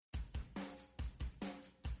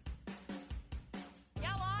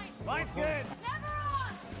Line's good. Never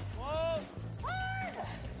on. Whoa. Hard.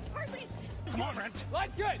 Hardly. Come on, Brent.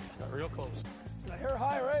 Line's good. Got real close. I hear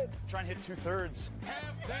high, right? Try and hit 2/3.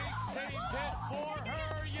 Have they saved it for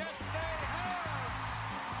her? Yes, they have.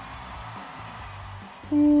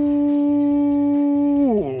 Ooh,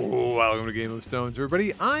 welcome to Game of Stones,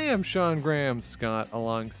 everybody. I am Sean Graham, Scott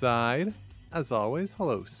alongside, as always.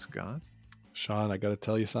 Hello, Scott. Sean, I got to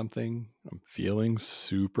tell you something. I'm feeling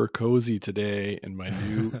super cozy today in my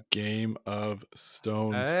new Game of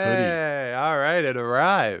Stones hoodie. Hey, all right, it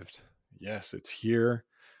arrived. Yes, it's here.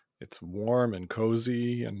 It's warm and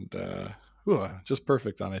cozy and just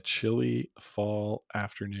perfect on a chilly fall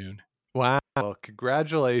afternoon. Wow. Well,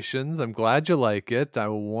 congratulations. I'm glad you like it. I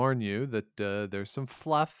will warn you that there's some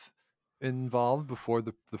fluff involved before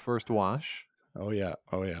the first wash. Oh, yeah.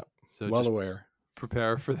 So well just aware.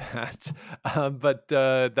 prepare for that. But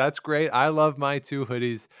that's great. I love my two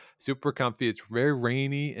hoodies. Super comfy. It's very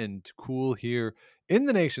rainy and cool here in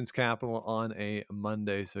the nation's capital on a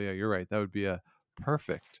Monday. So yeah, you're right. That would be a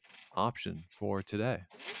perfect option for today.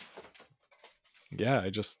 Yeah, I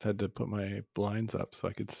just had to put my blinds up so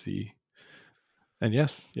I could see. And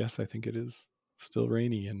yes, I think it is still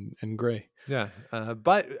rainy and gray. Yeah.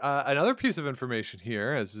 But another piece of information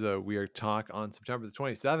here as we are talk on September the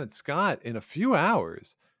 27th, Scott, in a few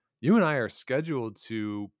hours, you and I are scheduled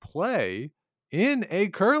to play in a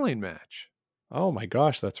curling match. Oh my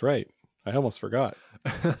gosh, that's right. I almost forgot.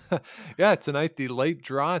 Yeah, tonight, the late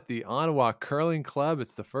draw at the Ottawa Curling Club.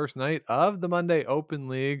 It's the first night of the Monday Open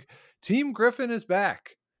League. Team Griffin is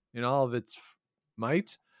back in all of its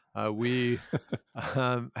might. We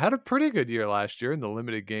had a pretty good year last year in the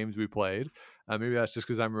limited games we played. Maybe that's just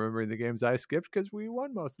because I'm remembering the games I skipped because we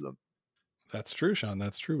won most of them. That's true, Sean.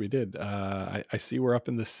 That's true. We did. I see we're up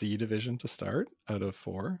in the C division to start out of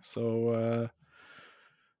 4. So,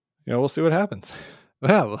 we'll see what happens.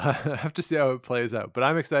 Well, we'll have to see how it plays out. But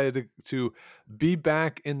I'm excited to be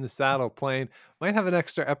back in the saddle playing. Might have an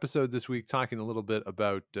extra episode this week talking a little bit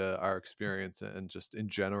about our experience and just in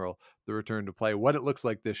general, the return to play, what it looks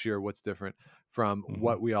like this year, what's different from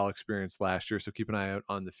what we all experienced last year. So keep an eye out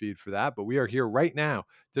on the feed for that. But we are here right now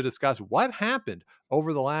to discuss what happened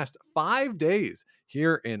over the last 5 days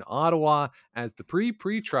here in Ottawa as the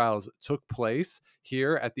pre-trials took place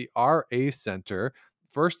here at the RA Center.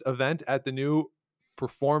 First event at the new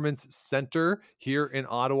Performance Center here in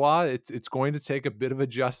Ottawa. It's going to take a bit of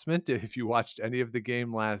adjustment. If you watched any of the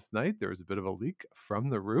game last night, there was a bit of a leak from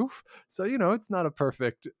the roof. So, it's not a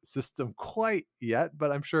perfect system quite yet,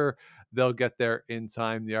 but I'm sure they'll get there in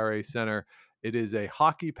time. The RA Center, it is a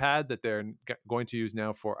hockey pad that they're going to use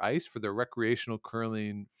now for ice for their recreational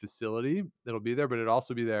curling facility. It'll be there, but it'll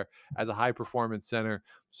also be there as a high performance center.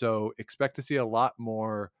 So expect to see a lot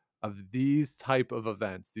more of these type of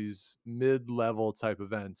events, these mid-level type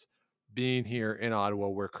events being here in Ottawa,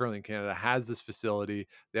 where Curling Canada has this facility.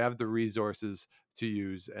 They have the resources to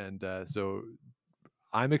use. And so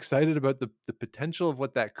I'm excited about the potential of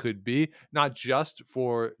what that could be, not just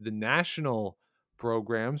for the national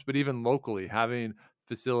programs, but even locally, having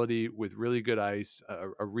facility with really good ice,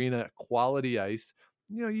 arena quality ice.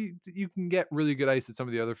 You can get really good ice at some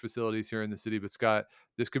of the other facilities here in the city, but Scott,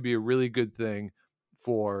 this could be a really good thing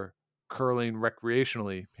for curling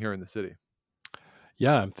recreationally here in the city.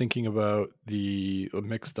 Yeah, I'm thinking about the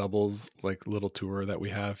mixed doubles, like little tour that we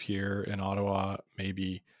have here in Ottawa,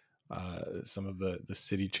 maybe some of the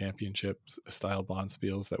city championships style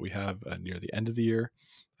bonspiels that we have near the end of the year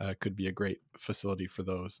could be a great facility for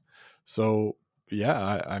those. So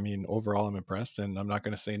yeah, I mean, overall, I'm impressed, and I'm not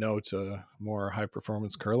going to say no to more high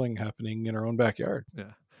performance curling happening in our own backyard.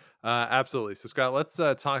 Yeah. Absolutely. So Scott, let's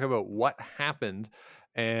talk about what happened,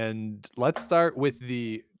 and let's start with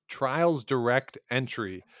the Trials Direct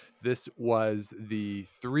entry. This was the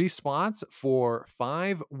 3 spots for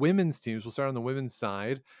 5 women's teams. We'll start on the women's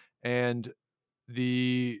side, and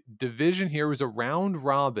the division here was a round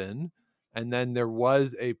robin, and then there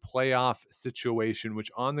was a playoff situation,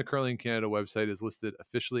 which on the Curling Canada website is listed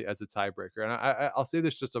officially as a tiebreaker. And I'll say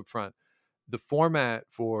this just up front. The format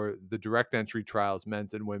for the direct entry trials,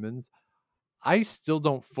 men's and women's, I still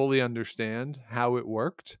don't fully understand how it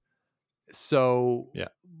worked. So, yeah,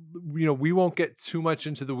 we won't get too much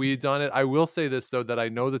into the weeds on it. I will say this, though, that I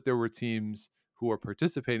know that there were teams who were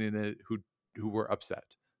participating in it who were upset,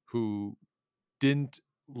 who didn't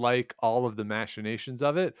like all of the machinations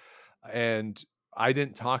of it. And I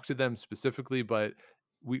didn't talk to them specifically, but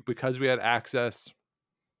because we had access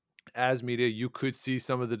as media, you could see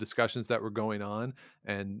some of the discussions that were going on,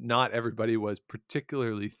 and not everybody was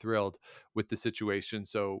particularly thrilled with the situation.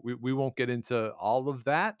 So we won't get into all of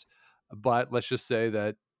that, but let's just say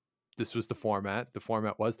that this was the format. The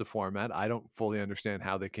format was the format. I don't fully understand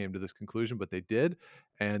how they came to this conclusion, but they did,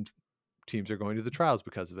 and teams are going to the trials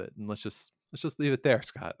because of it. And let's just leave it there,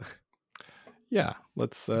 Scott. Yeah,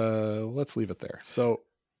 let's leave it there. So,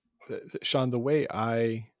 Sean, the way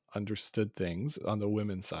I understood things on the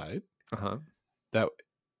women's side, that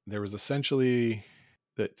there was essentially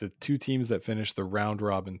the two teams that finished the round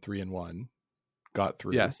robin 3-1 got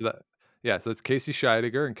through. Yeah, so that's Casey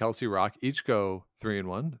Scheidegger and Kelsey Rock each go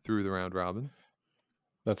 3-1 through the round robin.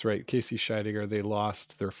 That's right. Casey Scheidegger, they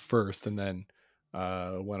lost their first and then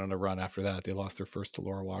went on a run after that. They lost their first to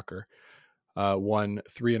Laura Walker. Won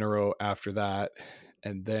 3 in a row after that.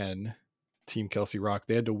 And then Team Kelsey Rock,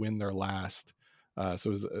 they had to win their last. So it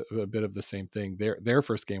was a bit of the same thing. Their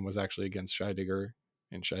first game was actually against Scheidegger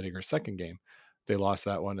in Scheidegger's second game. They lost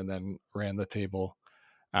that one and then ran the table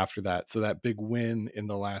after that. So that big win in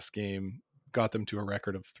the last game got them to a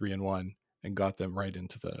record of 3-1 and got them right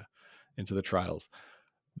into the trials.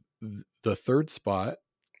 The third spot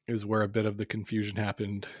is where a bit of the confusion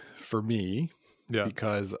happened for me. Yeah.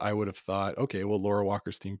 Because I would have thought, okay, well, Laura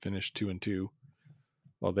Walker's team finished 2-2.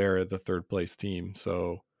 Well, they're the third place team,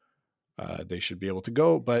 so they should be able to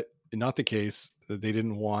go, but not the case. They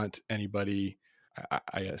didn't want anybody,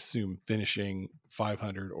 I assume, finishing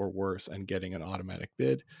 500 or worse and getting an automatic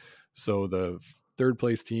bid. So the third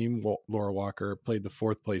place team, Laura Walker, played the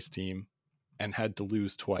fourth place team and had to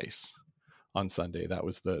lose twice on Sunday. That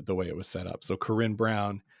was the way it was set up. So Corinne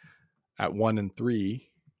Brown at 1-3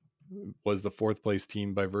 was the fourth place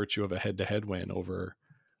team by virtue of a head-to-head win over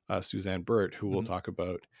Suzanne Burt, who we'll talk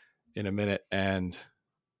about in a minute. And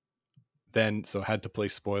then so had to play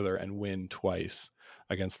spoiler and win twice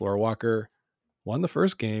against Laura Walker. Won the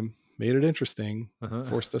first game, made it interesting,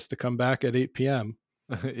 forced us to come back at 8 p.m.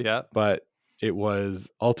 Yeah. But it was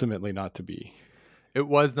ultimately not to be. It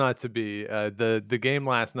was not to be. The game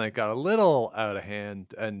last night got a little out of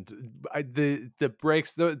hand, and the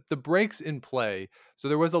breaks in play. So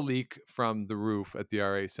there was a leak from the roof at the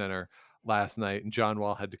RA Center last night, and John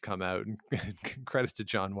Wall had to come out, and credit to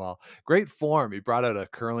John Wall. Great form. He brought out a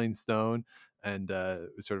curling stone and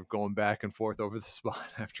was sort of going back and forth over the spot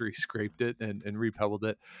after he scraped it and repebbled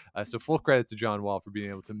it. So full credit to John Wall for being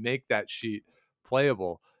able to make that sheet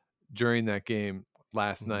playable during that game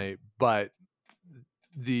last night. But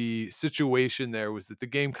the situation there was that the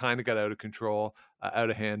game kind of got out of control, out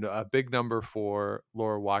of hand. A big number for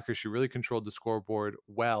Laura Walker. She really controlled the scoreboard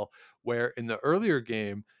well, where in the earlier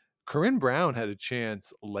game, Corinne Brown had a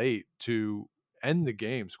chance late to end the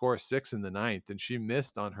game, score a 6 in the 9th, and she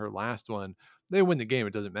missed on her last one. They win the game,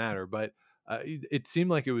 it doesn't matter, but it seemed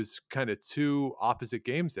like it was kind of two opposite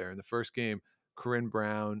games there. In the first game, Corinne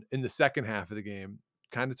Brown, in the second half of the game,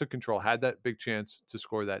 kind of took control, had that big chance to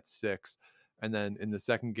score that 6. And then in the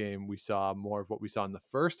second game, we saw more of what we saw in the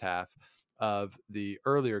first half of the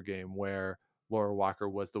earlier game, where Laura Walker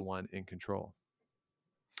was the one in control.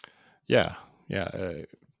 Yeah.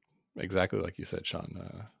 Exactly like you said,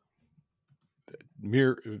 Sean.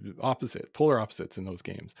 Polar opposites in those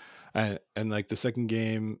games. And like the second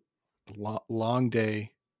game, long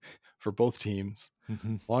day for both teams,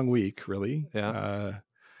 long week, really. Yeah.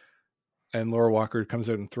 And Laura Walker comes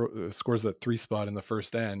out and scores that 3 spot in the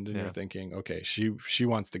first end, and you're thinking, okay, she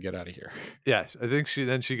wants to get out of here. Yeah, I think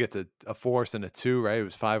she gets a force and a 2, right? It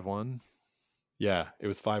was 5-1. Yeah, it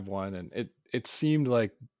was 5-1, and it seemed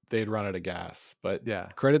like they'd run out of gas. But yeah,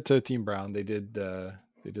 credit to Team Brown, they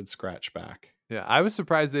did scratch back. Yeah, I was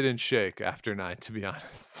surprised they didn't shake after 9, to be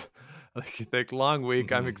honest. Like, you think, long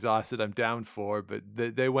week, I'm exhausted, I'm down 4, but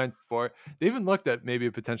they went for it. They even looked at maybe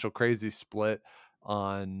a potential crazy split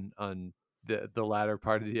on the latter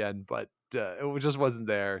part of the end, but it just wasn't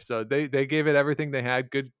there. So they gave it everything they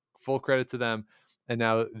had. Good, full credit to them. And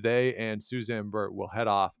now they and Suzanne Burt will head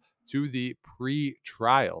off to the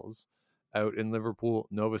pre-trials out in Liverpool,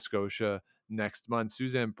 Nova Scotia next month.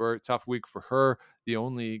 Suzanne Burt, tough week for her. The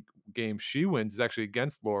only game she wins is actually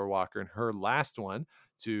against Laura Walker in her last one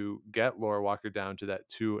to get Laura Walker down to that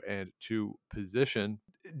 2-2 position.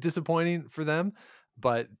 Disappointing for them,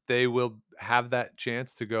 but they will have that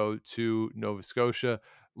chance to go to Nova Scotia.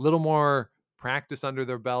 A little more practice under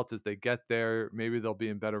their belt as they get there. Maybe they'll be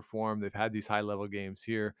in better form. They've had these high-level games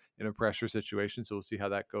here in a pressure situation, so we'll see how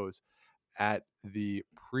that goes at the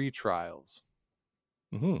pre-trials.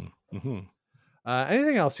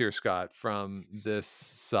 Anything else here, Scott, from this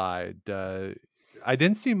side? I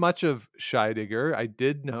didn't see much of Scheidegger. I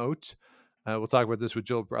did note, we'll talk about this with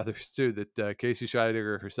Jill Brothers too, that Casey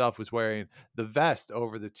Scheidegger herself was wearing the vest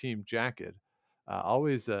over the team jacket.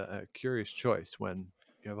 Always a curious choice when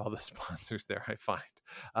you have all the sponsors there, I find.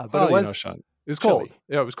 But it was, Sean, It was chilly. cold.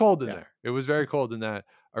 Yeah, it was cold in Yeah. there. It was very cold in that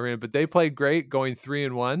arena, but they played great, going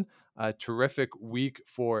 3-1. A terrific week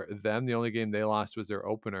for them. The only game they lost was their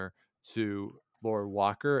opener to Laura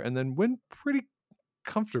Walker, and then win pretty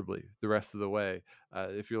comfortably the rest of the way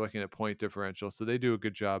if you're looking at point differential. So they do a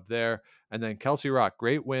good job there. And then Kelsey Rock,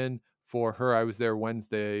 great win for her. I was there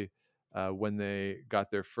Wednesday when they got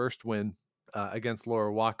their first win against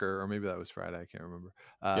Laura Walker, or maybe that was Friday. I can't remember.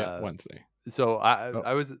 Wednesday. So Oh.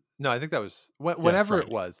 I was I think that was whenever it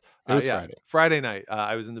Friday. was. It was Friday. Friday night.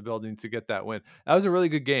 I was in the building to get that win. That was a really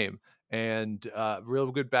good game, and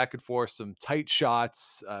real good back and forth. Some tight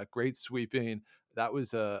shots, great sweeping. That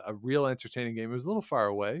was a real entertaining game. It was a little far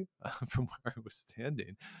away from where I was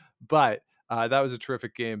standing, but that was a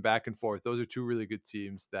terrific game, back and forth. Those are two really good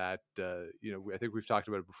teams that I think we've talked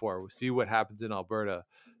about it before. We'll see what happens in Alberta.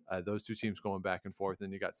 Those two teams going back and forth,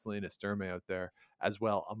 and you got Selena Sturmey out there as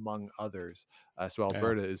well, among others. So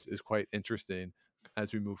Alberta is quite interesting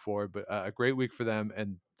as we move forward, but a great week for them.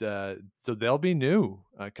 And so they'll be new.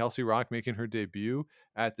 Kelsey Rock making her debut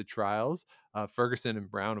at the trials. Ferguson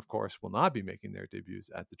and Brown, of course, will not be making their debuts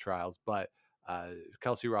at the trials, but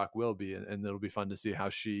Kelsey Rock will be, and it'll be fun to see how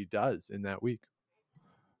she does in that week.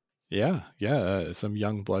 Yeah. Some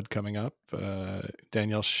young blood coming up.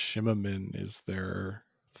 Danielle Schimmelman is their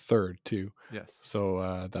third too. Yes.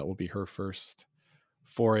 So that will be her first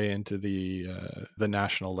foray into the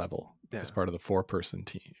national level as part of the four-person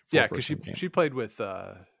team. Yeah, because she played with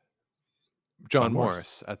John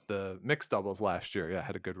Morris at the mixed doubles last year. Yeah,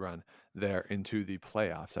 had a good run there into the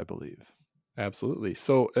playoffs, I believe. Absolutely.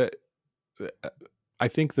 So I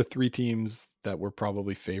think the three teams that were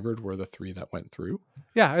probably favored were the three that went through.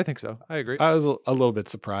 Yeah, I think so. I agree. I was a little bit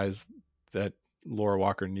surprised that Laura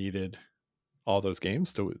Walker needed all those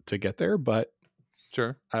games to get there, but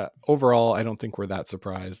sure. Overall, I don't think we're that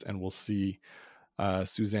surprised, and we'll see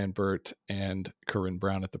Suzanne Burt and Corinne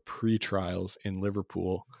Brown at the pre-trials in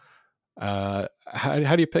Liverpool. How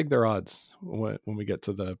do you peg their odds when we get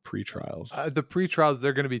to the pre-trials? The pre-trials,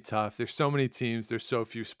 they're going to be tough. There's so many teams. There's so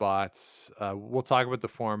few spots. We'll talk about the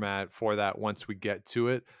format for that once we get to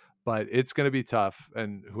it, but it's going to be tough,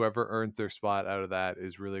 and whoever earns their spot out of that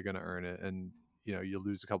is really going to earn it. And you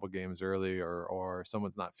lose a couple games early, or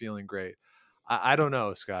someone's not feeling great. I don't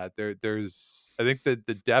know, Scott. There's I think that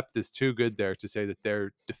the depth is too good there to say that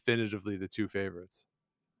they're definitively the two favorites.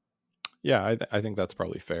 Yeah, I think that's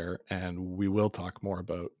probably fair, and we will talk more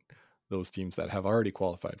about those teams that have already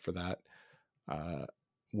qualified for that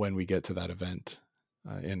when we get to that event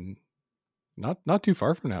in not too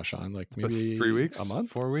far from now, Sean. Like maybe 3 weeks, a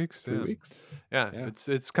month, 4 weeks, 3 weeks. Yeah,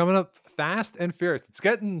 it's coming up fast and fierce. It's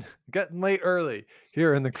getting late early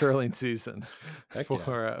here in the curling season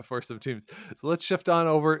for some teams. So let's shift on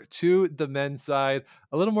over to the men's side.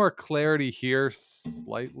 A little more clarity here,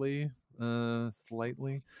 slightly.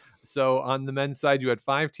 So on the men's side, you had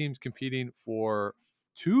 5 teams competing for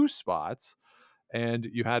 2 spots. And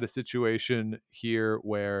you had a situation here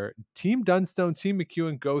where Team Dunstone, Team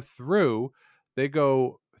McEwen go through. They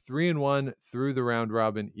go 3-1 through the round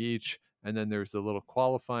robin each. And then there's a little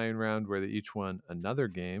qualifying round where they each won another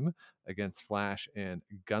game against Flash and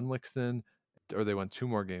Gunlickson. Or they won 2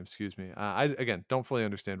 more games, excuse me. I, again, don't fully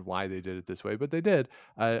understand why they did it this way, but they did.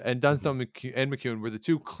 And Dunstone and McEwen were the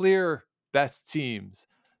 2 clear best teams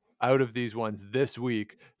out of these ones this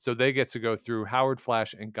week. So they get to go through. Howard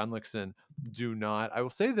Flash and Gunlickson do not. I will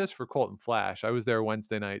say this for Colton Flash. I was there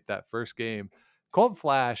Wednesday night, that first game. Colton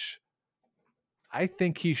Flash, I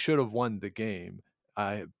think he should have won the game.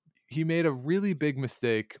 He made a really big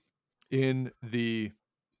mistake in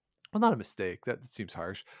not a mistake. That seems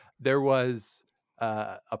harsh. There was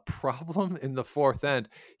a problem in the fourth end.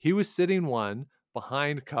 He was sitting 1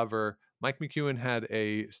 behind cover. Mike McEwen had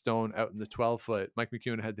a stone out in the 12-foot. Mike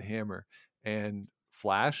McEwen had the hammer, and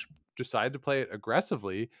Flash decided to play it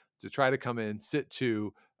aggressively to try to come in, sit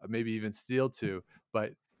 2, maybe even steal 2,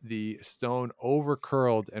 but the stone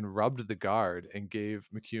over-curled and rubbed the guard and gave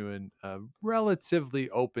McEwen a relatively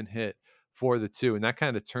open hit for the 2, and that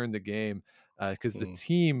kind of turned the game because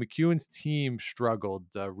McEwen's team struggled.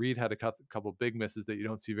 Reed had a couple big misses that you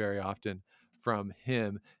don't see very often from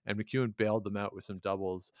him, and McEwen bailed them out with some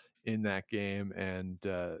doubles in that game, and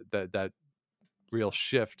that real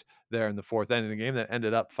shift there in the fourth end in a game that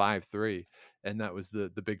ended up 5-3, and that was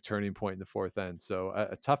the big turning point in the fourth end. So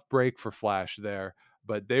a tough break for Flash there,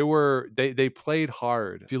 but they played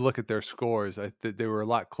hard. If you look at their scores, they were a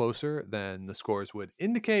lot closer than the scores would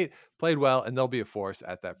indicate. Played well, and they'll be a force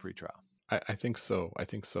at that pretrial. I think so.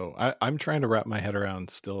 I'm trying to wrap my head around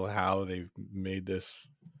still how they made this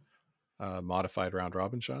modified round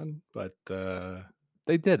robin, Sean, but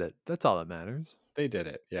they did it. That's all that matters. They did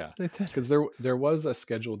it, yeah. They did. Because there was a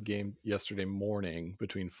scheduled game yesterday morning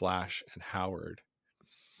between Flash and Howard.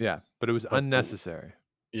 Yeah, but it was unnecessary.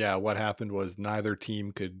 Yeah, what happened was neither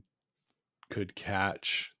team could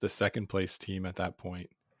catch the second place team at that point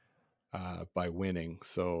by winning,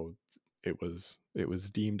 so it was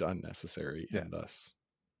deemed unnecessary and thus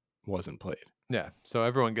wasn't played. Yeah, so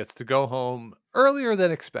everyone gets to go home earlier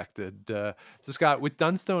than expected. So Scott, with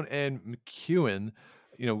Dunstone and McEwen,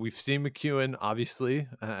 we've seen McEwen obviously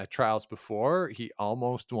at trials before. He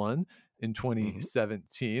almost won in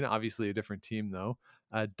 2017. Obviously a different team though.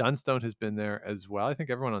 Dunstone has been there as well. I think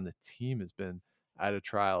everyone on the team has been at a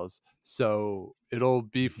trials, so it'll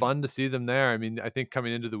be fun to see them there. I mean, I think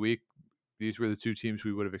coming into the week, these were the two teams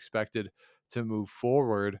we would have expected to move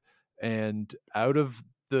forward, and out of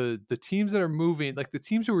the teams that are moving, like the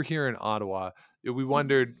teams who were here in Ottawa, we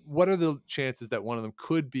wondered what are the chances that one of them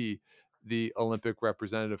could be the Olympic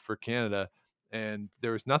representative for Canada. And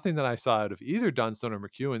there was nothing that I saw out of either Dunstone or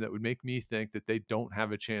McEwen that would make me think that they don't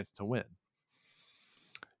have a chance to win.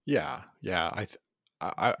 Yeah.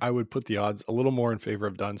 I would put the odds a little more in favor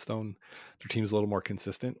of Dunstone. Their team's a little more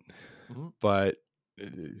consistent, but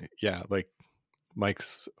yeah, like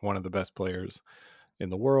Mike's one of the best players in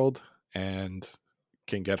the world and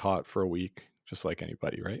can get hot for a week just like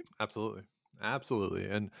anybody, right? Absolutely.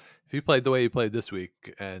 And if he played the way he played this week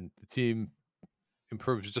and the team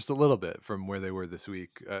improves just a little bit from where they were this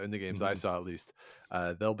week in the games I saw, at least,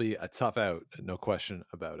 they'll be a tough out, no question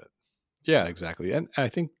about it. Yeah, exactly. And I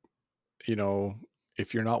think,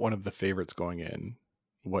 if you're not one of the favorites going in,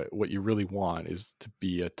 what you really want is to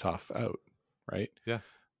be a tough out, right? Yeah.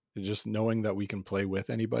 Just knowing that we can play with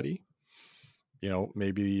anybody,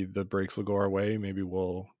 maybe the breaks will go our way. Maybe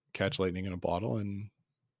we'll catch lightning in a bottle and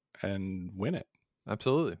win it.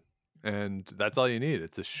 Absolutely. And that's all you need.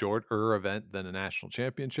 It's a shorter event than a national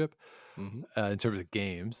championship in terms of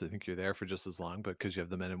games. I think you're there for just as long, but because you have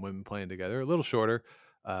the men and women playing together, a little shorter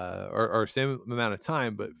or same amount of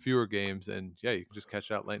time, but fewer games. And yeah, you can just catch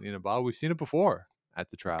that lightning in a bottle. We've seen it before at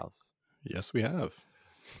the trials. Yes, we have.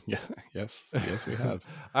 Yeah. Yes, we have.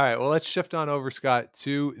 All right. Well, let's shift on over, Scott,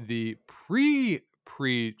 to the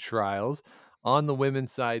pre-trials on the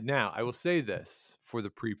women's side. Now, I will say this for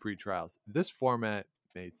the pre-trials. This format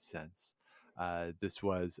made sense. This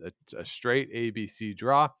was a straight ABC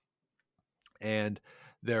draw, and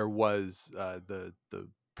there was the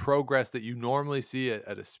progress that you normally see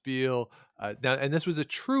at a Spiel. Now, and this was a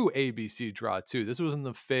true ABC draw too. This wasn't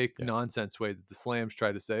the fake nonsense way that the Slams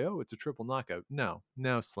try to say, oh, it's a triple knockout. No,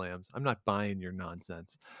 Slams, I'm not buying your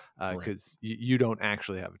nonsense because you don't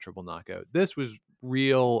actually have a triple knockout. This was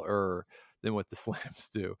realer than what the Slams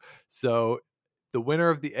do. So the winner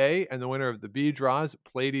of the A and the winner of the B draws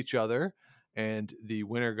played each other, and the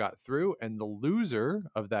winner got through, and the loser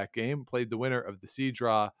of that game played the winner of the C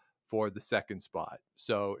draw for the second spot.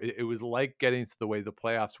 So it was like getting to the way the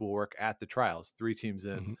playoffs will work at the trials. 3 teams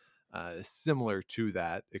in, similar to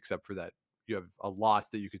that, except for that you have a loss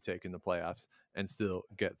that you could take in the playoffs and still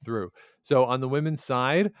get through. So on the women's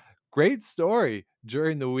side, great story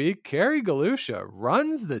during the week. Carrie Galusha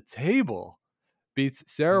runs the table, beats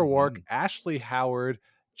Sarah Wark, Ashley Howard,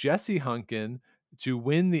 Jessie Hunkin to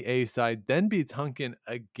win the A side, then beats Hunkin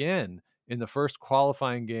again in the first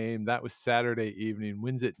qualifying game. That was Saturday evening,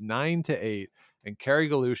 wins it 9-8. And Carrie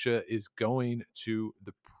Galusha is going to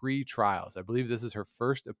the pre-trials. I believe this is her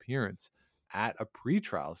first appearance at a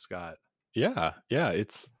pre-trial, Scott. Yeah.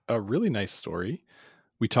 It's a really nice story.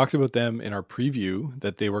 We talked about them in our preview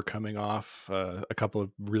that they were coming off a couple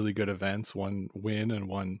of really good events, one win and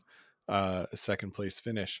one second place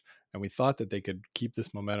finish. And we thought that they could keep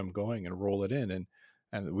this momentum going and roll it in.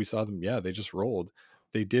 And we saw them. Yeah, they just rolled.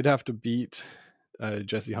 They did have to beat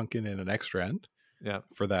Jessie Hunkin in an extra end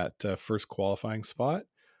for that first qualifying spot.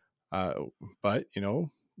 But,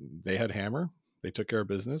 they had hammer. They took care of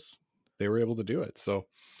business. They were able to do it. So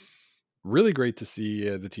really great to see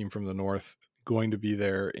the team from the North going to be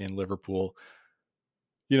there in Liverpool.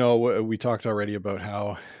 We talked already about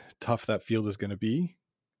how tough that field is going to be.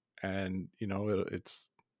 And,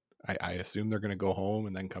 I assume they're going to go home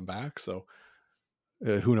and then come back. So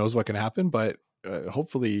who knows what can happen, but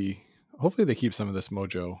hopefully they keep some of this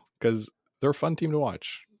mojo because they're a fun team to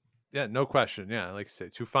watch. Yeah, no question. Yeah, like I say,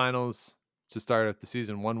 2 finals to start out the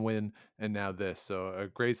season, 1 win, and now this. So a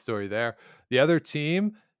great story there. The other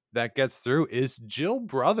team that gets through is Jill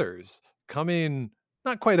Brothers, coming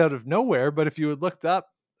not quite out of nowhere, but if you had looked up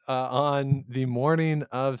on the morning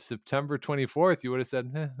of September 24th, you would have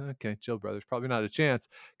said, okay, Jill Brothers, probably not a chance,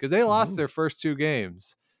 because they lost their first 2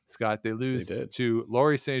 games. Scott, they lose to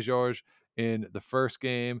Laurie St. George in the first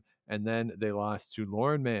game, and then they lost to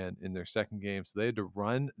Lauren Mann in their second game. So they had to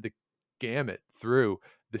run the gamut through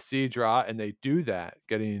the C draw, and they do that,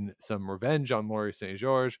 getting some revenge on Laurie St.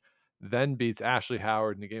 George, then beats Ashley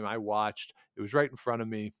Howard in a game I watched. It was right in front of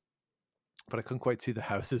me, but I couldn't quite see the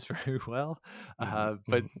houses very well.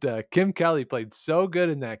 But Kim Kelly played so good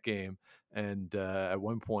in that game. And at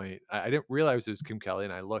one point, I didn't realize it was Kim Kelly,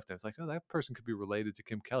 and I looked, and I was like, oh, that person could be related to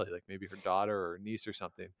Kim Kelly, like maybe her daughter or niece or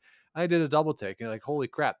something. I did a double take, and like, holy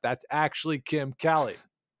crap, that's actually Kim Kelly.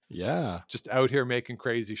 Yeah. Just out here making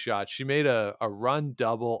crazy shots. She made a run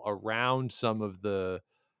double around some of the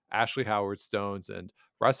Ashley Howard stones, and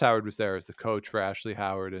Russ Howard was there as the coach for Ashley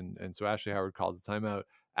Howard. And so Ashley Howard calls the timeout.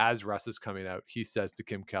 As Russ is coming out, he says to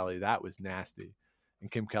Kim Kelly, that was nasty. And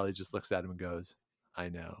Kim Kelly just looks at him and goes, I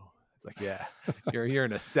know. It's like, yeah, you're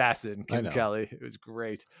an assassin, Kim Kelly. It was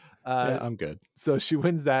great. Yeah, I'm good. So she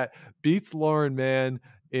wins that, beats Lauren Mann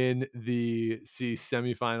in the C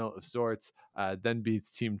semifinal of sorts, then beats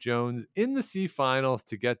Team Jones in the C finals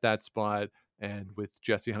to get that spot. And with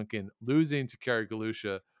Jesse Hunkin losing to Carrie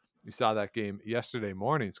Galusha, we saw that game yesterday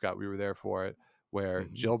morning, Scott. We were there for it, where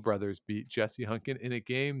Jill Brothers beat Jesse Hunkin in a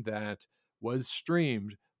game that was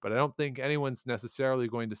streamed, but I don't think anyone's necessarily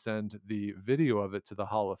going to send the video of it to the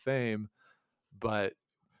Hall of Fame, but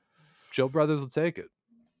Jill Brothers will take it.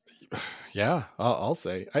 Yeah, I'll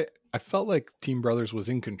say I felt like Team Brothers was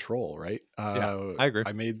in control, right? Yeah, I agree.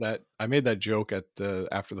 I made that joke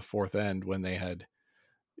after the fourth end when they had,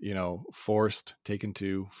 forced, taken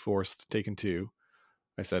two.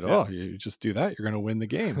 I said, oh, you just do that, you're going to win the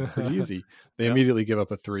game. Pretty easy. They immediately give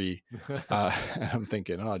up a 3. And I'm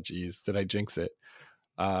thinking, oh, geez, did I jinx it?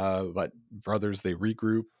 But Brothers, they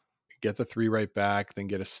regroup, get the 3 right back, then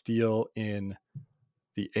get a steal in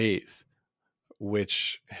the 8th,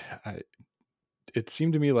 which it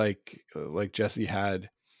seemed to me like Jessie had,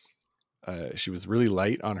 she was really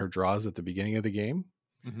light on her draws at the beginning of the game.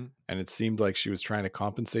 And it seemed like she was trying to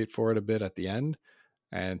compensate for it a bit at the end,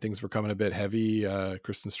 and things were coming a bit heavy.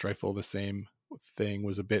 Kristen Streifel, the same thing,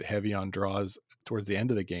 was a bit heavy on draws towards the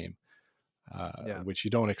end of the game, which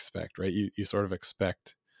you don't expect, right? You sort of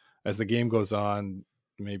expect as the game goes on,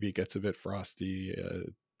 maybe it gets a bit frosty,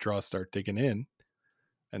 draws start digging in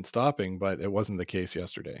and stopping, but it wasn't the case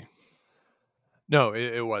yesterday. No,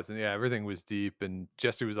 it wasn't. Yeah, everything was deep, and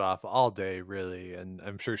Jessie was off all day, really. And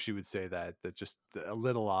I'm sure she would say that just a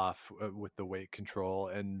little off with the weight control,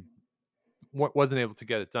 and wasn't able to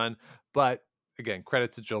get it done. But again,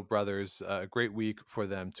 credit to Jill Brothers. A great week for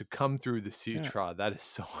them to come through the C-Traw. That is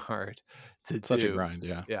so hard to do. Such a grind,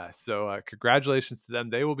 yeah. Yeah, so congratulations to them.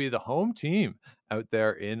 They will be the home team out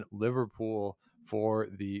there in Liverpool for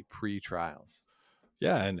the pre-trials.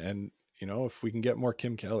 Yeah, and if we can get more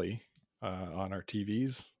Kim Kelly on our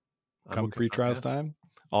TVs come pre-trials time,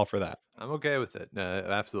 all for that. I'm okay with it.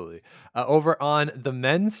 Absolutely. Over on the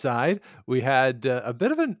men's side, we had a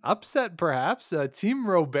bit of an upset, perhaps. Team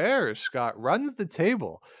Robert, Scott, runs the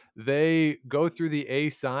table. They go through the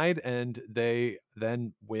A side, and they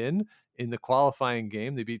then win in the qualifying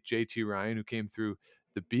game. They beat JT Ryan, who came through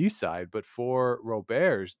the B side. But for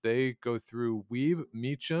Roberts, they go through Weeb,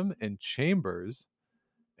 Meacham, and Chambers,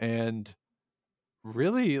 and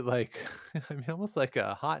really, almost like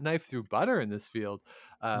a hot knife through butter in this field.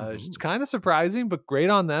 It's kind of surprising, but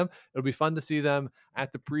great on them. It'll be fun to see them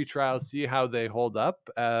at the pre-trial, see how they hold up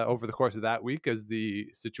over the course of that week as the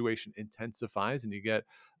situation intensifies and you get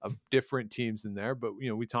different teams in there. But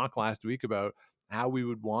we talked last week about how we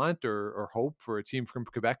would want or hope for a team from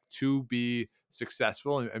Quebec to be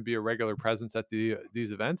successful and be a regular presence at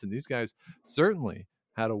these events, and these guys certainly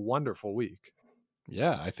had a wonderful week.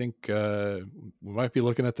 Yeah, I think we might be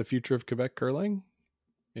looking at the future of Quebec curling.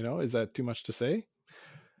 Is that too much to say?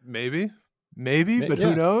 Maybe, but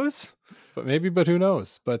who knows? But who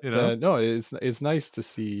knows? But no, it's nice to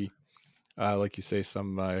see, like you say,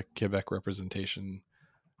 some Quebec representation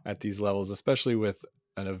at these levels, especially with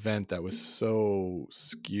an event that was so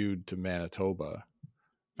skewed to Manitoba.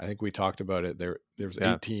 I think we talked about it. There was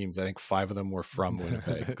 8 teams. I think 5 of them were from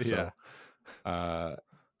Winnipeg. So,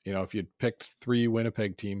 if you'd picked 3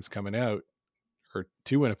 Winnipeg teams coming out or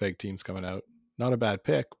 2 Winnipeg teams coming out, not a bad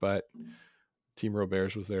pick, but Team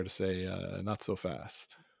Roberts was there to say, not so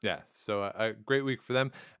fast. Yeah, so a great week for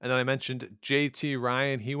them. And then I mentioned JT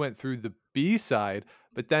Ryan. He went through the B side,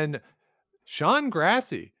 but then Sean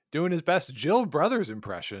Grassi doing his best Jill Brothers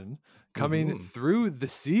impression coming through the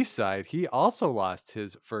C side. He also lost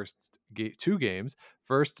his first 2 games,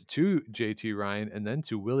 first to JT Ryan and then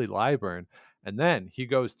to Willie Lyburn. And then he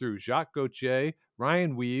goes through Jacques Gauthier,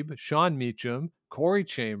 Ryan Weeb, Sean Meacham, Corey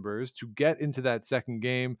Chambers to get into that second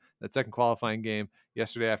qualifying game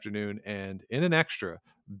yesterday afternoon. And in an extra,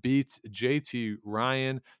 beats JT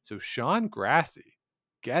Ryan. So Sean Grassie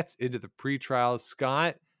gets into the pre-trials.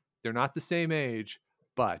 Scott, they're not the same age,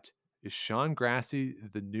 but is Sean Grassie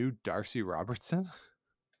the new Darcy Robertson?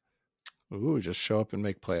 Ooh, just show up and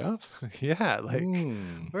make playoffs? Yeah, like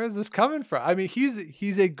where is this coming from? I mean,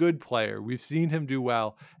 he's a good player. We've seen him do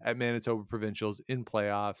well at Manitoba Provincials in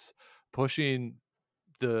playoffs, pushing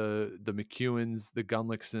the McEwens, the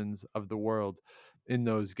Gunlicksons of the world in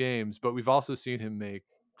those games. But we've also seen him make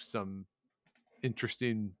some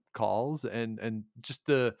interesting calls, and just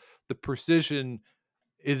the precision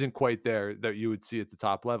isn't quite there that you would see at the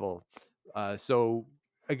top level. So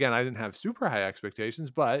again, I didn't have super high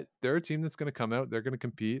expectations, but they're a team that's going to come out, they're going to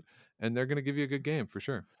compete, and they're going to give you a good game for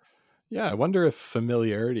sure. Yeah, I wonder if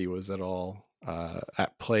familiarity was at all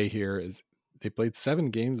at play here. Is they played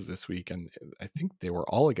 7 games this week, and I think they were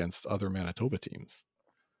all against other Manitoba teams.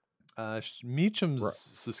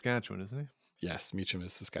 Meacham's Saskatchewan, isn't he? Yes, Meacham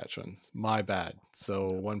is Saskatchewan. My bad. So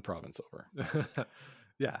one province over.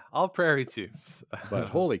 Yeah, all prairie teams. But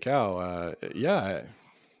holy cow, yeah,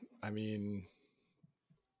 I mean,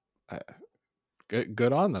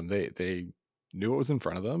 good on them. They knew what was in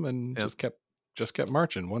front of them and just kept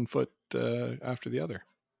marching, one foot after the other.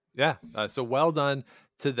 Yeah, so well done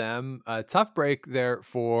to them. Tough break there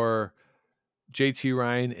for JT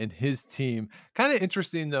Ryan and his team. Kind of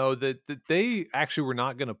interesting though that they actually were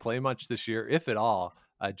not going to play much this year, if at all.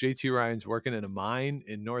 JT Ryan's working in a mine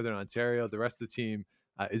in Northern Ontario. The rest of the team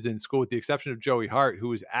is in school, with the exception of Joey Hart, who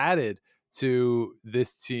was added to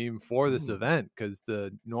this team for this event because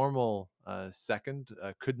the normal second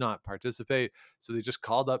could not participate. So they just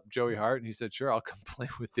called up Joey Hart and he said, sure, I'll come play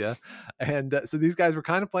with you. And so these guys were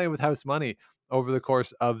kind of playing with house money over the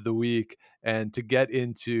course of the week, and to get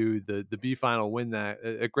into the B final, win that,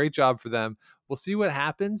 a great job for them. We'll see what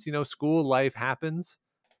happens. You know, school life happens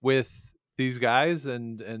with these guys,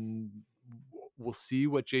 and we'll see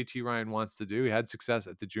what JT Ryan wants to do. He had success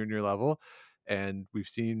at the junior level, and we've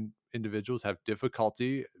seen individuals have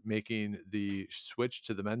difficulty making the switch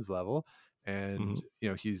to the men's level. And, you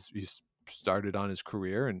know, he's started on his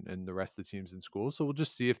career, and the rest of the team's in school. So we'll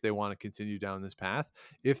just see if they want to continue down this path.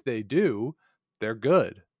 If they do, they're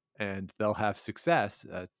good and they'll have success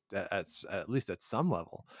at least at some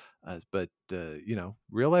level. But you know,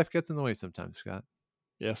 real life gets in the way sometimes, Scott.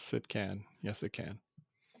 Yes, it can. Yes, it can.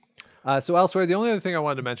 So elsewhere, the only other thing I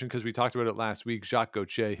wanted to mention, because we talked about it last week, Jacques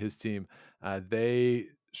Gauthier, his team, they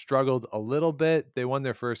struggled a little bit. They won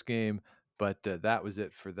their first game, but that was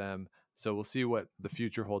it for them. So we'll see what the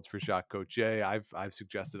future holds for Jacques Gauthier. I've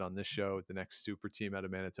suggested on this show the next super team out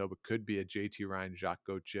of Manitoba could be a JT Ryan, Jacques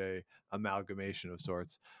Gauthier amalgamation of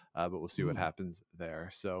sorts, but we'll see what happens there.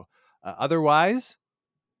 So otherwise,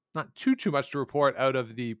 not too much to report out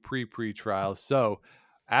of the pre-trials. So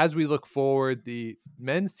as we look forward, the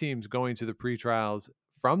men's teams going to the pre-trials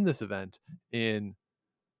from this event in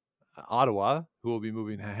Ottawa, who will be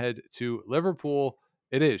moving ahead to Liverpool.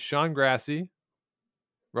 It is Sean Grassie,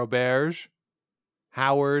 Roberge,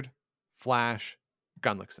 Howard, Flash,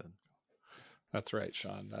 Gunlickson. That's right,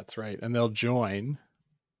 Sean. That's right. And they'll join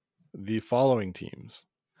the following teams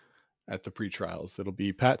at the pre-trials. That'll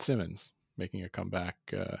be Pat Simmons making a comeback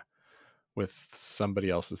with somebody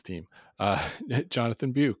else's team.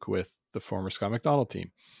 Jonathan Buke with the former Scott McDonald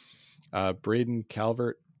team. Braden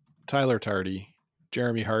Calvert, Tyler Tardy,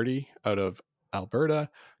 Jeremy Hardy out of Alberta,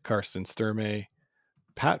 Karsten Sturmey,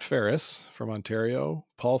 Pat Ferris from Ontario,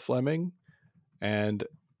 Paul Fleming, and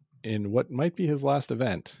in what might be his last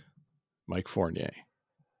event, Mike Fournier.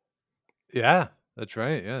 Yeah, that's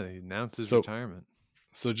right. Yeah, he announced his retirement.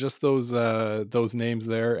 So just those names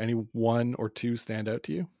there. Any one or two stand out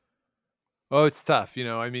to you? Oh, it's tough. You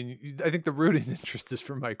know, I mean, I think the rooting interest is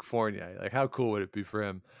for Mike Fournier. Like, how cool would it be for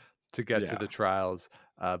him to get to the trials?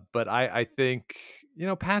 But I think, you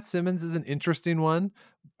know, Pat Simmons is an interesting one.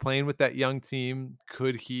 Playing with that young team,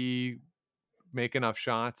 could he make enough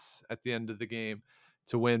shots at the end of the game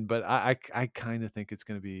to win? But I kind of think it's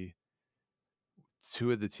going to be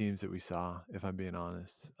two of the teams that we saw, if I'm being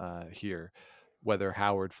honest, here, whether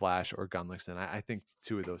Howard, Flash, or Gunlickson. I think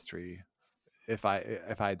two of those three. If I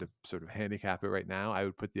had to sort of handicap it right now, I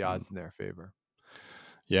would put the odds in their favor.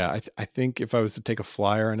 Yeah, I think if I was to take a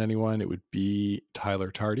flyer on anyone, it would be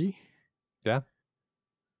Tyler Tardy. Yeah.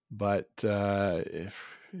 But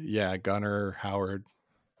Gunner, Howard,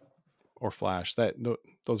 or Flash,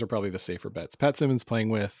 those are probably the safer bets. Pat Simmons playing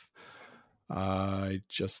with, I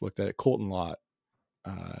just looked at it, Colton Lott,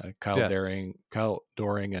 Kyle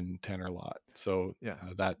Doring, and Tanner Lott. So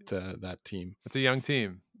that team. It's a young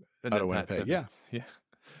team. And out of Winnipeg, yeah,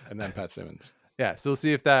 and then Pat Simmons. Yeah, so we'll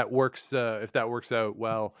see if that works. If that works out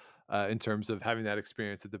well in terms of having that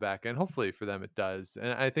experience at the back end. Hopefully for them it does.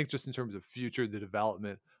 And I think just in terms of the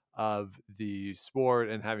development of the sport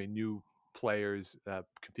and having new players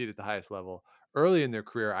compete at the highest level early in their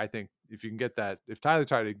career, I think if you can get that, if Tyler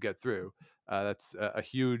tried to get through, that's a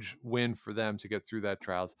huge win for them to get through that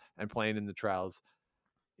trials and playing in the trials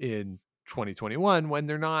in 2021 when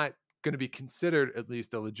they're not going to be considered at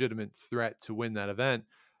least a legitimate threat to win that event.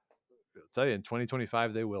 I'll tell you, in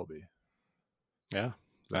 2025 they will be. Yeah,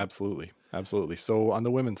 absolutely. So on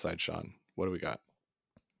the women's side, Sean, what do we got?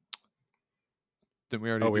 Didn't we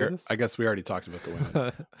already do this? I guess we already talked about the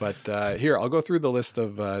women. But here, I'll go through the list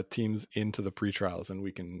of teams into the pre-trials, and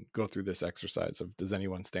we can go through this exercise of does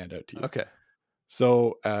anyone stand out to you? Okay.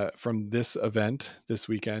 So from this event this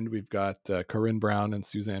weekend, we've got Corinne Brown and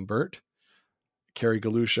Suzanne Burt, Carrie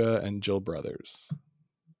Galusha and Jill Brothers.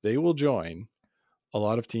 They will join a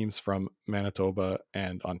lot of teams from Manitoba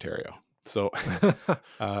and Ontario. So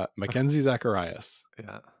Mackenzie Zacharias,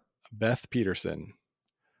 Beth Peterson,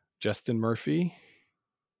 Justin Murphy,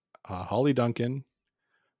 Holly Duncan,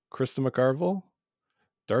 Krista McCarville,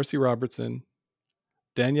 Darcy Robertson,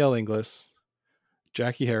 Danielle Inglis,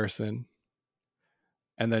 Jackie Harrison,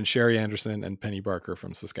 and then Sherry Anderson and Penny Barker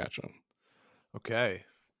from Saskatchewan. Okay.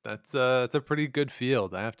 That's a pretty good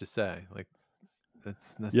field, I have to say. Like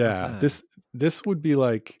that's this would be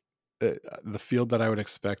like the field that I would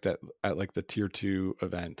expect at like the tier 2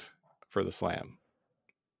 event for the Slam.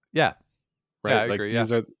 Yeah. Right. Yeah, I like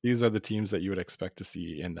agree, these are the teams that you would expect to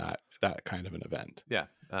see in that kind of an event. Yeah,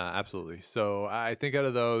 absolutely. So I think out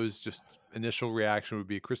of those, just initial reaction would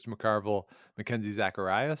be Krista McCarville, Mackenzie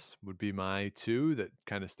Zacharias would be my two that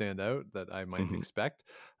kind of stand out that I might expect.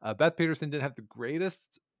 Beth Peterson didn't have the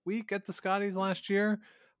greatest week at the Scotties last year,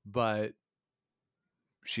 but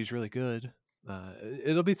she's really good.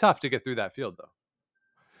 It'll be tough to get through that field, though.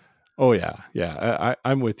 Oh yeah.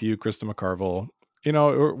 I'm with you, Krista McCarville. You know,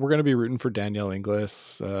 we're going to be rooting for Danielle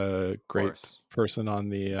Inglis, great person on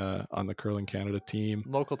the Curling Canada team,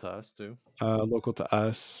 local to us too.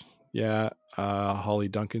 Yeah. Holly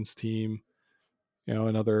Duncan's team, you know,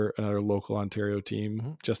 another local Ontario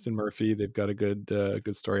team. Justin Murphy, they've got a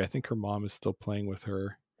good story. I think her mom is still playing with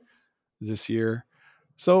her this year.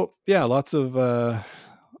 So yeah, lots of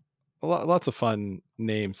fun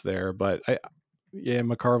names there. But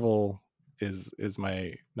McCarville is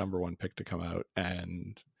my number one pick to come out,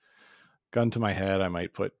 and gun to my head, I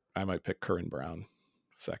might pick Corinne Brown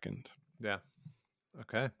second. Yeah.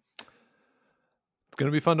 Okay. It's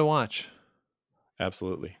going to be fun to watch.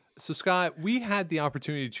 Absolutely. So Scott, we had the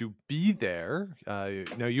opportunity to be there. Now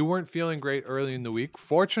you weren't feeling great early in the week.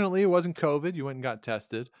 Fortunately, it wasn't COVID. You went and got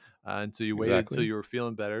tested. And so you waited until you were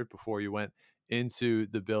feeling better before you went into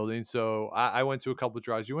the building. So I went to a couple of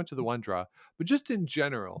draws. You went to the one draw, but just in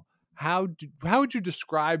general, how would you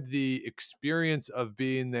describe the experience of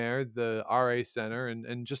being there, the RA Center,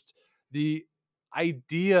 and just the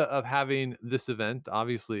idea of having this event?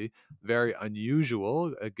 Obviously very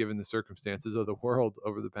unusual given the circumstances of the world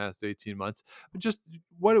over the past 18 months. But just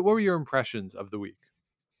what were your impressions of the week?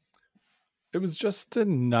 It was just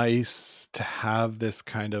nice to have this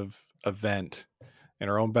kind of event in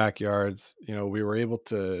our own backyards. You know, we were able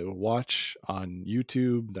to watch on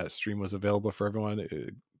YouTube. That stream was available for everyone.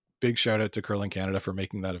 Big shout out to Curling Canada for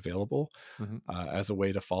making that available as a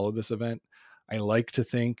way to follow this event. I like to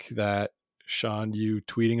think that, Sean, you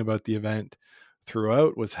tweeting about the event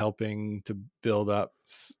throughout was helping to build up,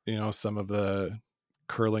 you know, some of the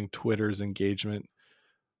curling Twitter's engagement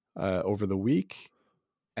over the week.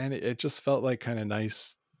 And it just felt like kind of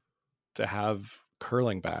nice to have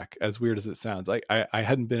curling back, as weird as it sounds. I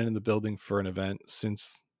hadn't been in the building for an event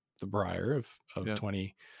since the Brier of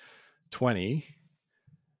 2020.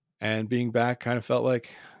 And being back kind of felt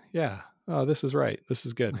like, this is right. This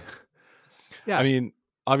is good. Yeah. I mean,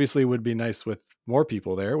 obviously it would be nice with more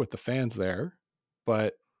people there, with the fans there,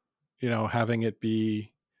 but, you know, having it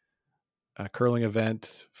be a curling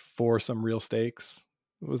event for some real stakes,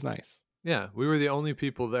 it was nice. Yeah, we were the only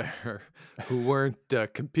people there who weren't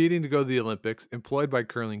competing to go to the Olympics, employed by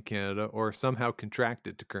Curling Canada, or somehow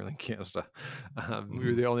contracted to Curling Canada. We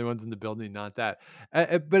were the only ones in the building, not that.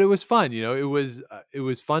 But it was fun, you know. It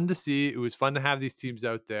was fun to see. It was fun to have these teams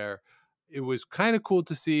out there. It was kind of cool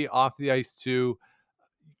to see off the ice too,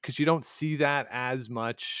 because you don't see that as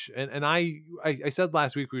much. And I said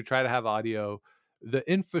last week we would try to have audio. The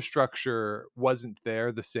infrastructure wasn't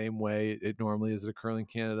there the same way it normally is at a Curling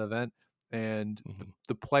Canada event. And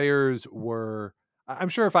the players were, I'm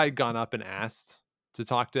sure if I had gone up and asked to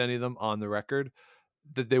talk to any of them on the record,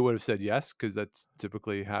 that they would have said yes, because that's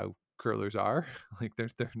typically how curlers are. Like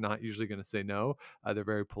they're not usually going to say no. They're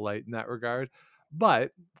very polite in that regard.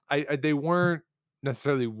 but they weren't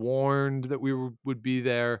necessarily warned that we would be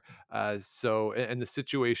there. So, and the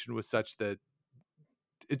situation was such that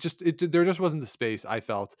there just wasn't the space, I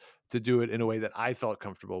felt, to do it in a way that I felt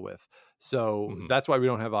comfortable with. So that's why we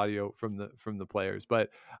don't have audio from the players. But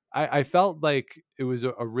I felt like it was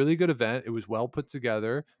a really good event. It was well put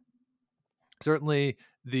together. Certainly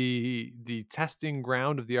the testing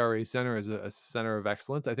ground of the RA Center is a center of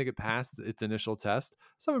excellence. I think it passed its initial test.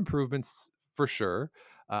 Some improvements for sure.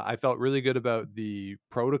 I felt really good about the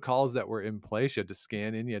protocols that were in place. You had to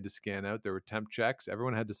scan in, you had to scan out. There were temp checks.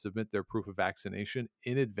 Everyone had to submit their proof of vaccination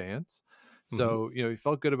in advance. So, you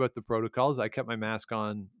felt good about the protocols. I kept my mask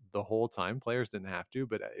on the whole time. Players didn't have to,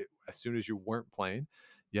 but as soon as you weren't playing,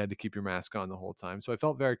 you had to keep your mask on the whole time. So I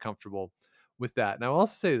felt very comfortable with that. And I will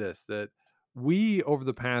also say this, that we, over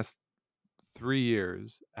the past 3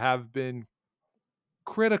 years, have been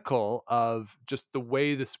critical of just the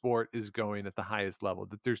way the sport is going at the highest level,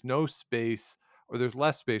 that there's no space, or there's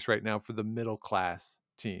less space right now for the middle class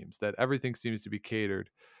teams, that everything seems to be catered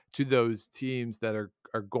to those teams that are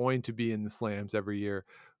going to be in the slams every year,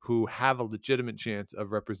 who have a legitimate chance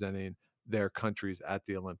of representing their countries at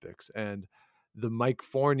the Olympics. And the Mike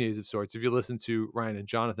Fourniers of sorts, if you listen to Ryan and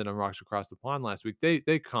Jonathan on Rocks Across the Pond last week,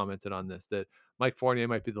 they commented on this, that Mike Fournier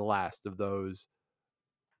might be the last of those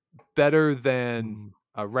better than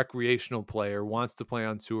a recreational player, wants to play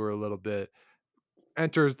on tour a little bit,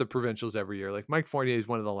 enters the provincials every year. Like Mike Fournier is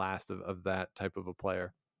one of the last of that type of a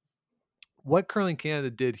player. What Curling Canada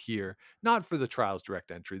did here, not for the trials direct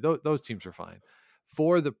entry, those teams are fine.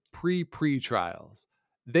 For the pre-trials,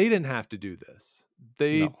 they didn't have to do this.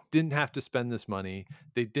 They didn't have to spend this money.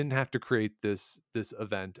 They didn't have to create this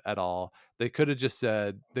event at all. They could have just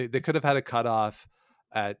said, they could have had a cutoff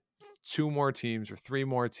at 2 more teams or 3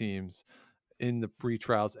 more teams in the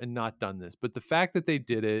pre-trials and not done this. But the fact that they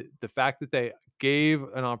did it, the fact that they gave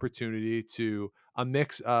an opportunity to a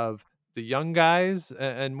mix of the young guys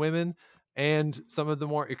and women and some of the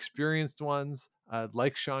more experienced ones,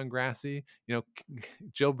 like Sean Grassie,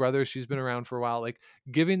 Jill Brothers, she's been around for a while, like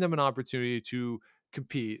giving them an opportunity to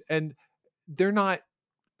compete. And they're not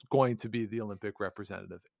going to be the Olympic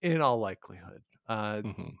representative in all likelihood.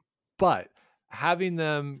 But having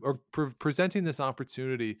them, or presenting this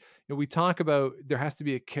opportunity, we talk about there has to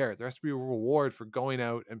be a carrot, there has to be a reward for going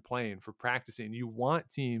out and playing, for practicing. You want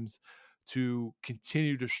teams to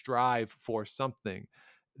continue to strive for something.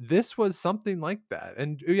 This was something like that.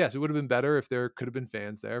 And yes, it would have been better if there could have been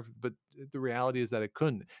fans there, but the reality is that it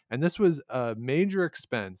couldn't. And this was a major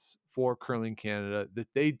expense for Curling Canada that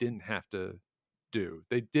they didn't have to do.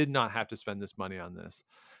 They did not have to spend this money on this.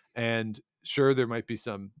 And sure, there might be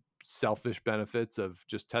some selfish benefits of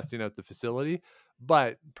just testing out the facility,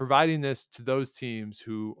 but providing this to those teams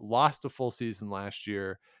who lost a full season last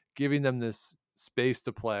year, giving them this space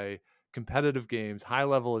to play competitive games, high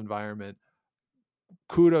level environment,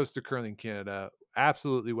 kudos to Curling Canada.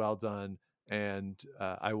 Absolutely well done. And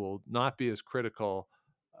I will not be as critical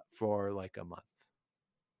for like a month.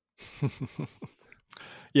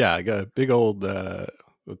 Yeah, I got a big old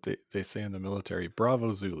what they say in the military,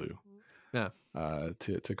 bravo Zulu. Yeah.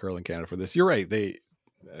 To Curling Canada for this. You're right. They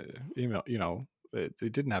they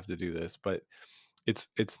didn't have to do this, but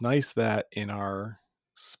it's nice that in our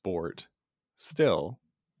sport still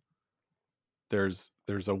there's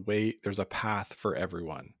a way, there's a path for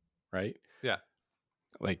everyone, right? Yeah.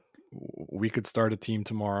 Like we could start a team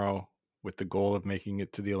tomorrow with the goal of making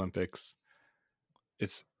it to the Olympics.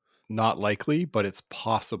 It's not likely, but it's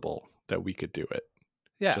possible that we could do it.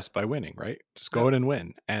 Yeah. Just by winning, right? Just go in and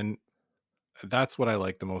win. And that's what I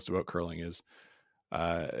like the most about curling is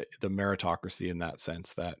the meritocracy, in that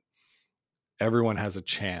sense that everyone has a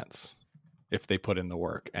chance if they put in the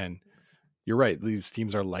work. And you're right, these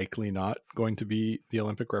teams are likely not going to be the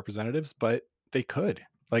Olympic representatives, but they could,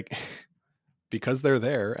 like, because they're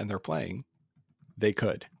there and they're playing, they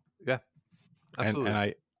could. Yeah, absolutely.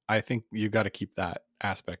 And I think you got to keep that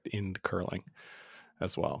aspect in curling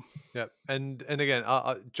as well. Yeah. And again,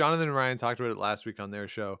 Jonathan and Ryan talked about it last week on their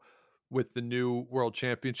show with the new World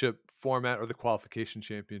Championship format, or the qualification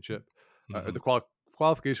championship, or the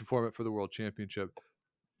qualification format for the World Championship,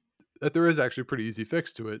 that there is actually a pretty easy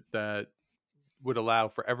fix to it that would allow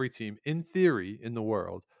for every team, in theory, in the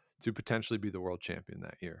world to potentially be the world champion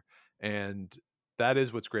that year. And that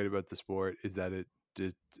is what's great about the sport, is that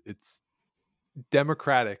it's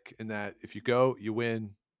democratic in that if you go, you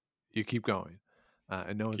win, you keep going,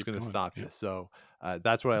 and no one's going to stop you. So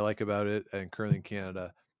that's what I like about it. And Curling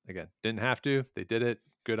Canada, again, didn't have to, they did it,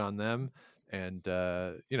 good on them. And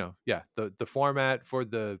the format for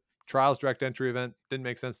the trials direct entry event didn't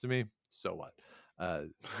make sense to me. So what?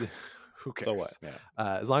 who cares? So what?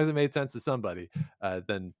 Yeah. As long as it made sense to somebody,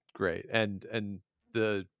 then great. And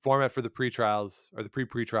the format for the pre-trials or the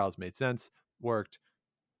pre-trials made sense, worked.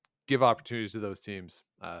 Give opportunities to those teams.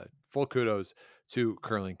 Full kudos to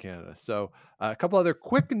Curling Canada. So a couple other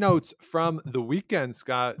quick notes from the weekend,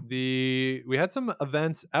 Scott. We had some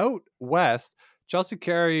events out west. Chelsea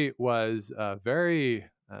Carey was very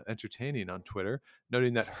entertaining on Twitter,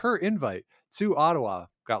 noting that her invite to Ottawa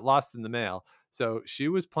got lost in the mail. So she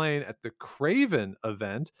was playing at the Craven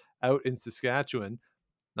event out in Saskatchewan.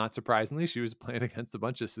 Not surprisingly, she was playing against a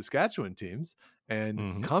bunch of Saskatchewan teams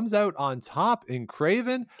and comes out on top in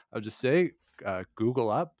Craven. I'll just say, Google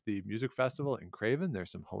up the music festival in Craven.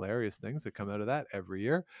 There's some hilarious things that come out of that every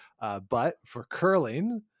year. But for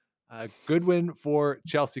curling, good win for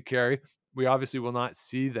Chelsea Carey. We obviously will not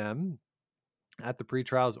see them at the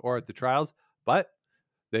pre-trials or at the trials, but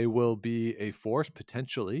they will be a force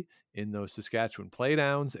potentially in those Saskatchewan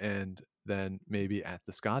playdowns and then maybe at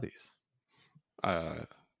the Scotties.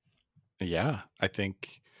 Yeah, I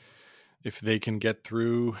think if they can get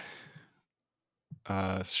through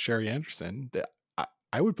Sherry Anderson,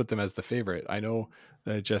 I would put them as the favorite. I know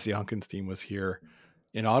Jesse Hunkin's team was here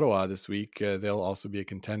in Ottawa this week. They'll also be a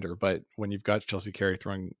contender, but when you've got Chelsea Carey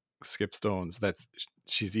throwing Skip Stones,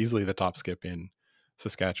 she's easily the top skip in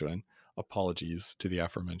Saskatchewan. Apologies to the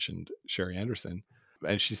aforementioned Sherry Anderson.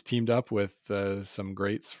 And she's teamed up with some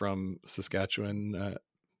greats from Saskatchewan.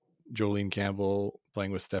 Jolene Campbell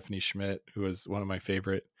playing with Stephanie Schmidt, who is one of my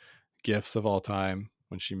favorite gifs of all time,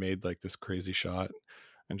 when she made like this crazy shot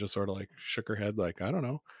and just sort of like shook her head like, I don't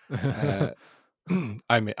know.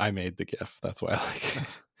 I made the gif. That's why I like it.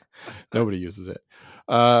 Nobody uses it.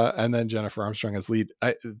 And then Jennifer Armstrong as lead.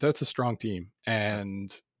 That's a strong team.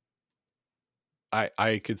 And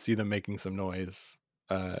I could see them making some noise,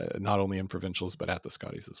 not only in provincials, but at the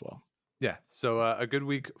Scotties as well. Yeah, so a good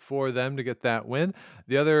week for them to get that win.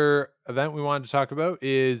 The other event we wanted to talk about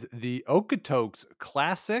is the Okotoks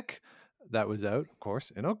Classic that was out, of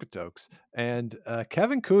course, in Okotoks. And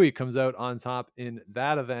Kevin Cooey comes out on top in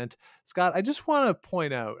that event. Scott, I just want to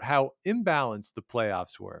point out how imbalanced the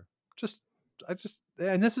playoffs were.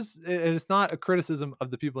 And it's not a criticism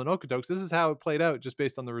of the people in Okotoks. This is how it played out just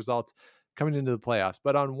based on the results coming into the playoffs.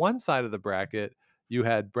 But on one side of the bracket, you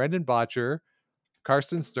had Brendan Botcher,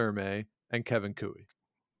 Karsten Sturmay, and Kevin Cooey.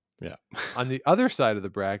 Yeah. On the other side of the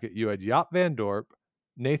bracket, you had Jaap van Dorp,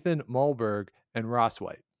 Nathan Mulberg, and Ross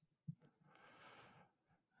White.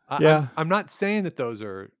 I'm not saying that those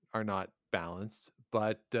are not balanced,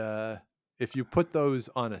 but if you put those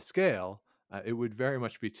on a scale, it would very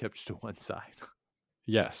much be tipped to one side.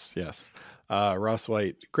 Yes. Ross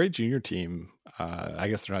White, great junior team. I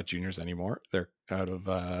guess they're not juniors anymore. They're out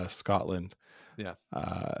of Scotland. Yeah.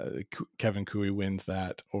 Kevin Cooey wins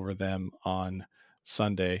that over them on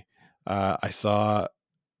Sunday. I saw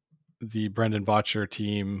the Brendan Botcher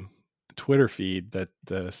team Twitter feed that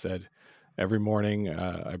said, every morning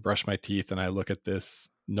I brush my teeth and I look at this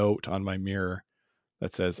note on my mirror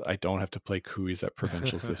that says, I don't have to play Cooeys at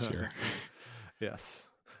provincials this year. Yes.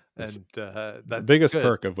 It's and that's the biggest good.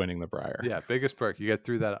 perk of winning the Brier. Yeah, biggest perk. You get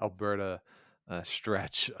through that Alberta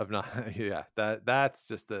stretch of not. Yeah, that's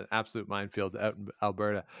just an absolute minefield out in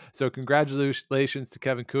Alberta. So congratulations to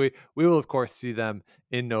Kevin Cooey. We will of course see them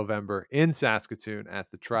in November in Saskatoon at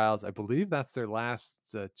the trials. I believe that's their last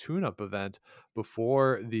tune-up event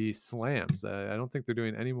before the slams. I don't think they're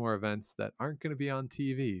doing any more events that aren't going to be on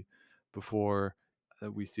TV before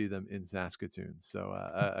we see them in Saskatoon. So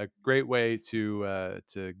a great way to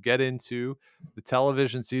get into the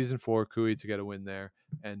television season for Cooey to get a win there,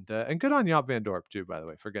 and good on Jaap van Dorp too, by the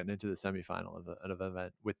way, for getting into the semifinal of an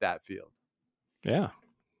event with that field. Yeah,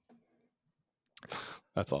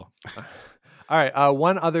 that's all. All right.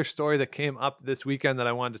 One other story that came up this weekend that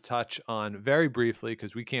I wanted to touch on very briefly,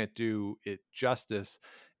 because we can't do it justice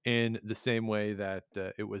in the same way that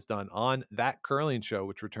it was done on That Curling Show,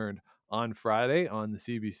 which returned on Friday on the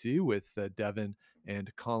CBC with Devin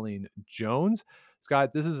and Colleen Jones.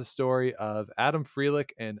 Scott, this is a story of Adam Frelich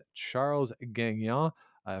and Charles Gagnon.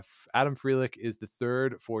 Adam Frelich is the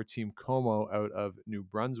third for Team Como out of New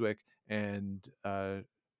Brunswick, and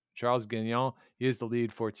Charles Gagnon, he is the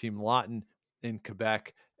lead for Team Lawton in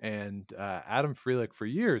Quebec. And Adam Frelich for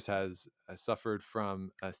years has suffered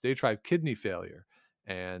from stage 5 kidney failure.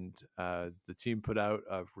 And the team put out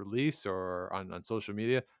a release or on social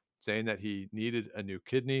media saying that he needed a new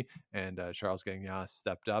kidney, and Charles Gagnon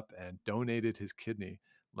stepped up and donated his kidney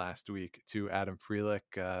last week to Adam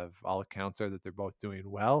Frelich. All accounts are that they're both doing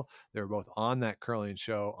well. They were both on That Curling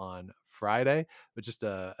Show on Friday, but just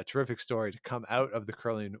a terrific story to come out of the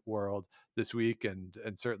curling world this week, and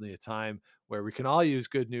certainly a time where we can all use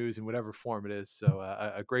good news in whatever form it is. So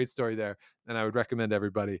a great story there. And I would recommend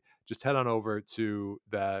everybody just head on over to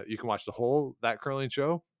you can watch the whole That Curling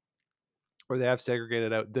Show, or they have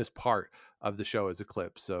segregated out this part of the show as a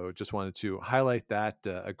clip. So just wanted to highlight that,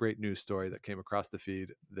 a great news story that came across the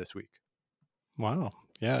feed this week. Wow.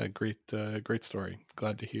 Yeah, great story.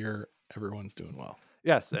 Glad to hear everyone's doing well.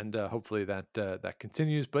 Yes, and hopefully that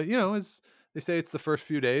continues. But as they say, it's the first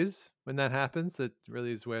few days when that happens that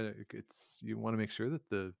really is when you want to make sure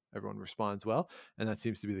that everyone responds well, and that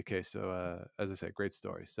seems to be the case. So as I say, great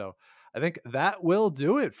story. So I think that will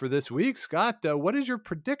do it for this week. Scott, what is your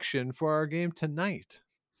prediction for our game tonight?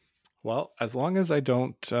 Well, as long as I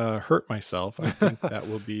don't hurt myself, I think that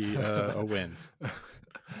will be a win.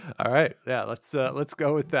 All right. Yeah, let's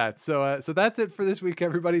go with that. So that's it for this week,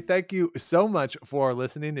 everybody. Thank you so much for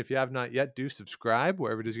listening. If you have not yet, do subscribe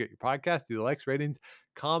wherever it is you get your podcast, do the likes, ratings,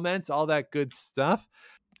 comments, all that good stuff.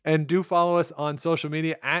 And do follow us on social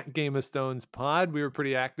media at Game of Stones Pod. We were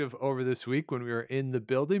pretty active over this week when we were in the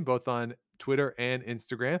building, both on Twitter and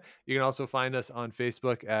Instagram. You can also find us on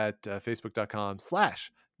Facebook at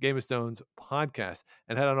facebook.com/Game of Stones Podcast,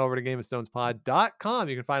 and head on over to GameOfStonesPod.com.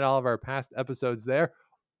 You can find all of our past episodes there.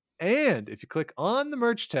 And if you click on the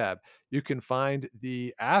merch tab, you can find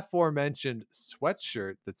the aforementioned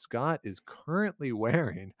sweatshirt that Scott is currently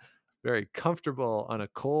wearing. Very comfortable on a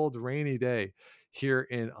cold, rainy day here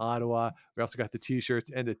in Ottawa. We also got the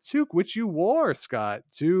t-shirts and a toque, which you wore, Scott,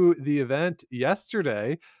 to the event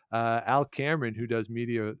yesterday. Al Cameron, who does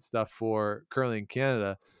media stuff for Curling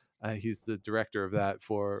Canada, he's the director of that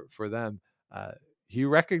for them. He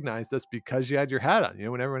recognized us because you had your hat on.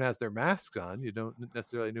 When everyone has their masks on, you don't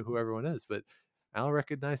necessarily know who everyone is, but Al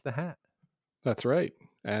recognized the hat. That's right.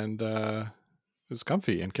 And it was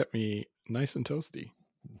comfy and kept me nice and toasty.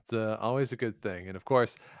 It's always a good thing. And of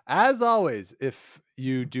course, as always, if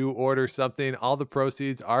you do order something, all the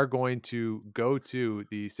proceeds are going to go to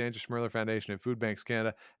the Sandra Schmirler Foundation and Food Banks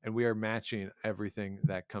Canada, and we are matching everything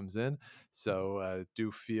that comes in. So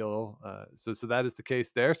do feel so that is the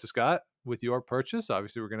case there. So Scott, with your purchase,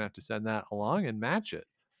 obviously we're going to have to send that along and match it.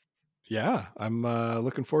 Yeah, I'm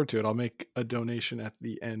looking forward to it. I'll make a donation at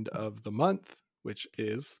the end of the month, which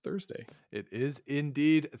is Thursday. It is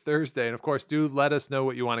indeed Thursday. And of course, do let us know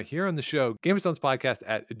what you want to hear on the show. Game of Stones Podcast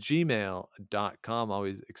at gmail.com.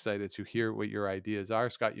 Always excited to hear what your ideas are.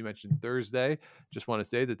 Scott, you mentioned Thursday. Just want to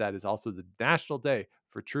say that is also the National Day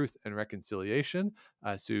for Truth and Reconciliation.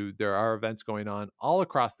 So there are events going on all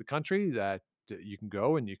across the country that you can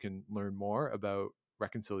go and you can learn more about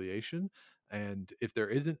reconciliation. And if there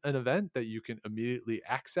isn't an event that you can immediately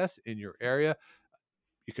access in your area,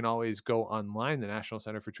 you can always go online. The National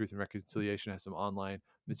Center for Truth and Reconciliation has some online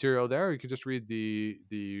material there. Or you can just read the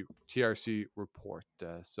TRC report.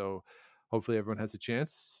 So hopefully everyone has a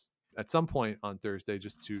chance at some point on Thursday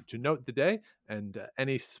just to note the day. And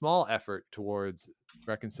any small effort towards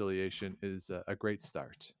reconciliation is a great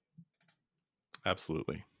start.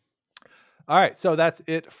 Absolutely. All right. So that's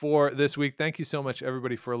it for this week. Thank you so much,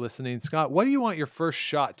 everybody, for listening. Scott, what do you want your first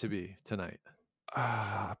shot to be tonight?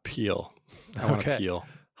 Peel. I want to peel.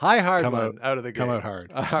 High hard one out of the game. Come out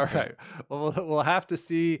hard. All right. Well, we'll have to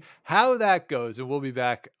see how that goes, and we'll be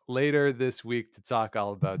back later this week to talk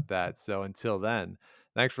all about that. So until then,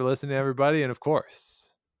 thanks for listening, everybody. And of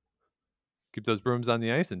course, keep those brooms on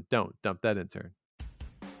the ice and don't dump that intern.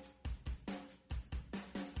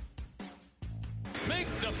 Make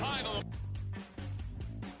the final.